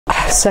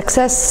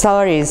Success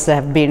stories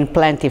have been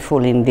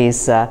plentiful in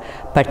this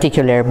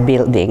particular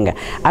building.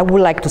 I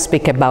would like to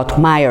speak about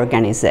my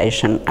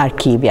organization,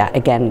 Archivia.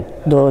 Again,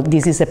 though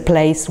this is a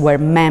place where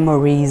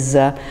memories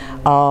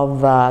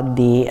of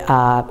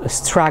the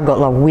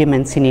struggle of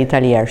women in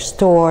Italy are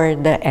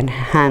stored,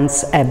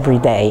 enhanced every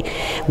day.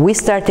 We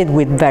started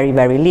with very,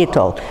 very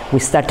little. We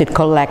started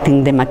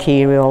collecting the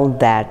material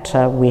that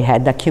we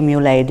had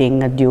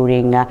accumulating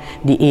during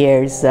the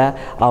years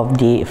of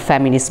the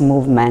feminist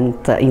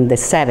movement in the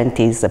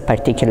 70s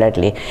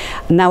particularly.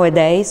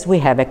 Nowadays we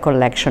have a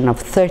collection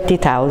of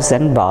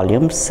 30,000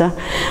 volumes.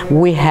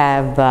 We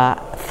have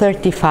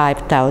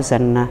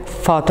 35,000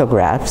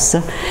 photographs,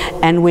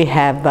 and we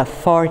have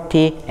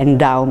 40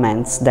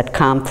 endowments that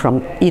come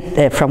from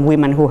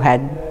women who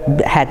had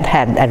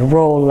a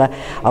role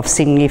of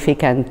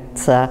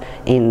significance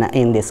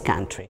in this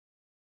country.